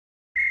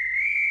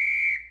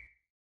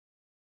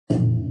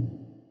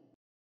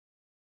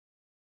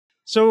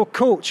So,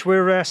 Coach,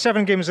 we're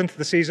 7 games into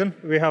the season.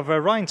 We have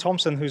Ryan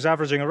Thompson, who's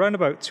averaging around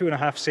about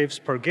 2.5 saves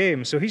per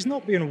game. So he's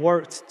not being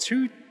worked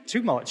too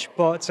much.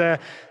 But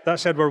that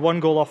said, we're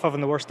 1 goal off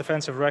having the worst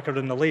defensive record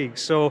in the league.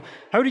 So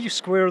how do you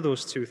square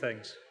those two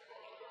things?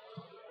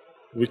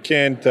 We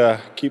can't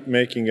keep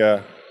making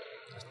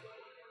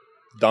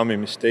dummy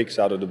mistakes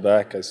out of the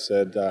back. I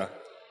said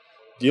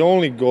the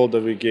only goal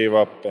that we gave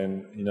up,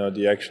 and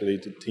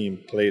the team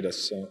played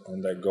us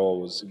on that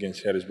goal, was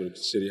against Harrisburg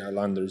City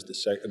Highlanders.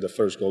 The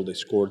first goal they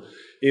scored,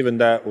 even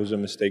that was a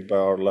mistake by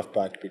our left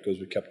back because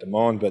we kept them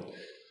on. But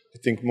I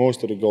think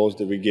most of the goals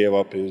that we gave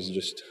up is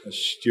just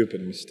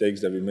stupid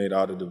mistakes that we made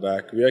out of the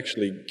back. We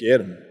actually get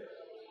them.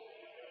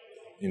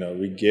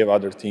 We gave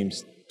other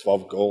teams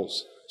 12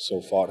 goals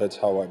so far. That's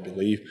how I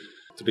believe.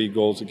 3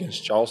 goals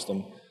against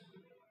Charleston.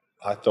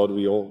 I thought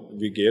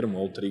we gave them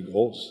all 3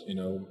 goals.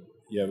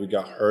 Yeah, we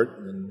got hurt,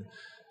 and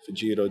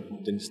Fujiro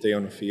didn't stay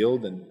on the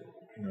field, and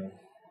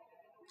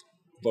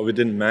but we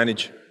didn't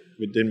manage.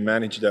 We didn't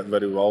manage that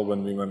very well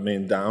when we went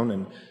man down,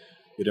 and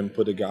we didn't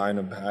put a guy in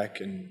the back,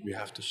 and we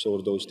have to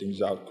sort those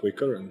things out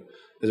quicker. And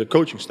as a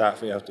coaching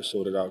staff, we have to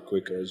sort it out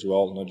quicker as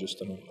well, not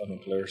just on the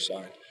player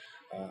side.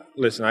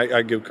 Listen,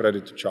 I give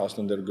credit to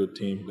Charleston; they're a good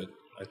team, but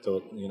I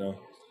thought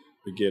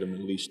we gave them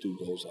at least 2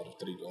 goals out of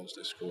 3 goals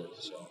they scored.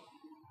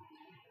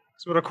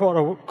 So we're a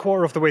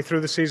quarter of the way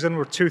through the season.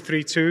 We're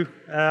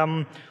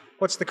 2-3-2.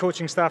 What's the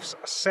coaching staff's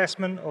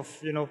assessment of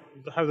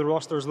how the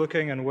roster is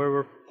looking and where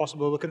we're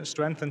possibly looking to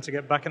strengthen to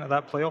get back into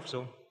that playoff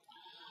zone?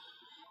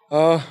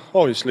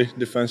 Obviously,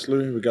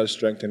 defensively, we got to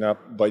strengthen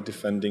up by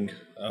defending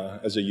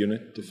as a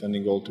unit,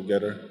 defending all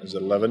together as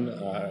 11.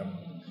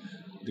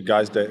 The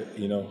guys that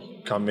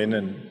come in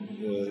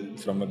and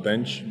from a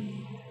bench,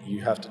 you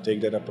have to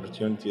take that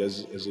opportunity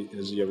as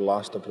your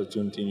last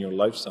opportunity in your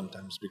life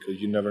sometimes, because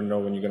you never know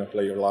when you're going to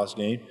play your last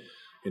game.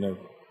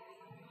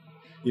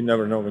 You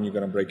never know when you're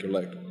going to break your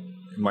leg.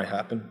 It might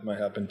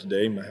happen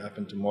today, it might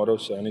happen tomorrow.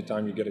 So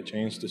anytime you get a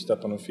chance to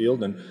step on the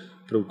field and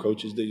prove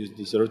coaches that you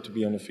deserve to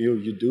be on the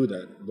field, you do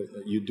that. But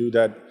you do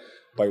that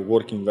by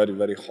working very,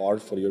 very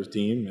hard for your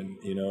team.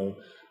 And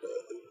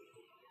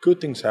good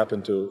things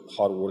happen to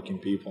hardworking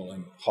people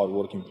and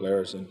hardworking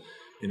players. And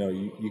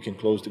you can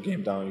close the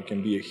game down. You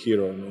can be a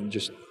hero. And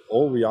just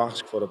all we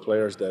ask for the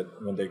players that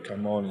when they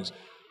come on is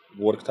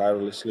work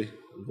tirelessly,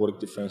 work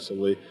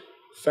defensively.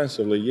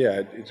 Offensively,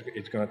 yeah,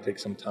 it's going to take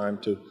some time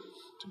to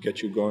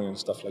get you going and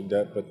stuff like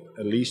that. But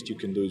at least you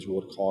can do is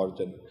work hard.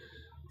 And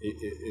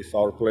if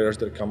our players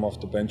that come off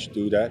the bench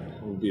do that,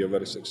 we'll be a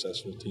very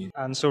successful team.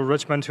 And so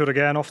Richmond, who are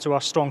again off to a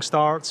strong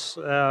start,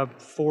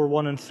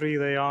 4-1-3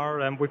 they are.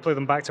 We play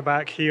them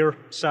back-to-back here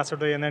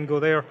Saturday and then go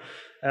there.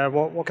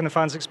 What can the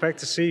fans expect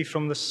to see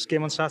from this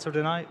game on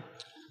Saturday night?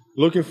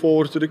 Looking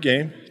forward to the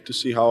game, to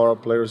see how our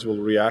players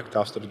will react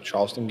after the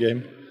Charleston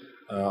game,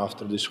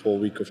 after this whole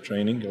week of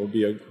training. It will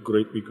be a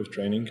great week of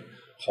training,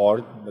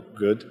 hard but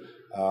good.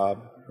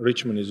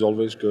 Richmond is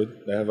always good.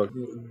 They have a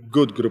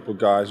good group of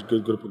guys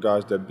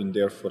that have been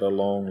there for a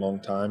long, long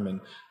time, and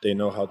they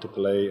know how to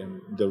play,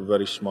 and they're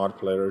very smart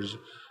players.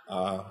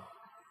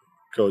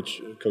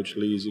 Coach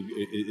Lee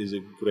is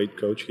a great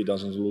coach. He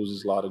doesn't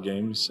lose a lot of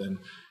games, and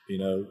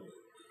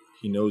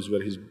he knows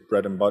where his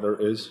bread and butter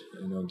is,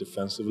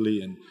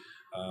 defensively, and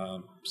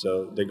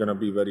so they're going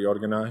to be very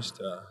organized.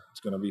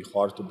 It's going to be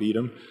hard to beat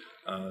them.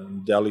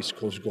 Daly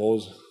scores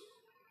goals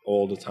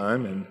all the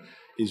time, and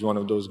he's one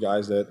of those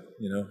guys that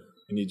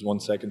he needs 1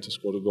 second to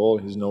score the goal.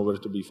 He's nowhere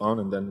to be found,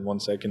 and then 1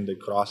 second they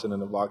cross it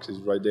in the box. He's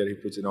right there. He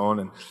puts it on,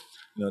 and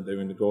they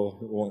win the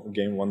goal.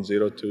 Game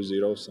 1-0,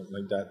 2-0, something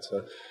like that.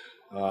 So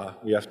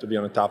we have to be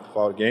on the top of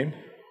our game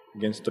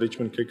against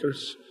Richmond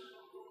kickers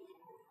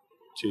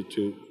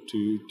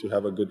to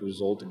have a good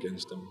result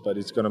against them. But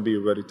it's going to be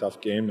a very tough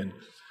game, and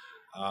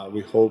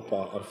we hope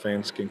our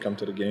fans can come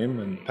to the game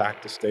and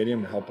pack the stadium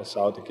and help us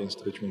out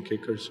against Richmond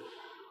kickers.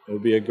 It will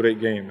be a great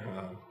game.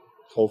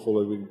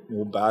 Hopefully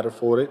we'll battle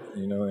for it,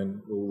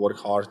 and we'll work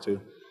hard to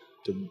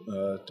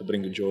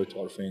bring a joy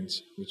to our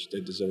fans, which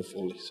they deserve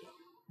fully. So.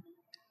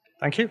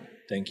 Thank you.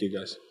 Thank you,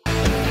 guys.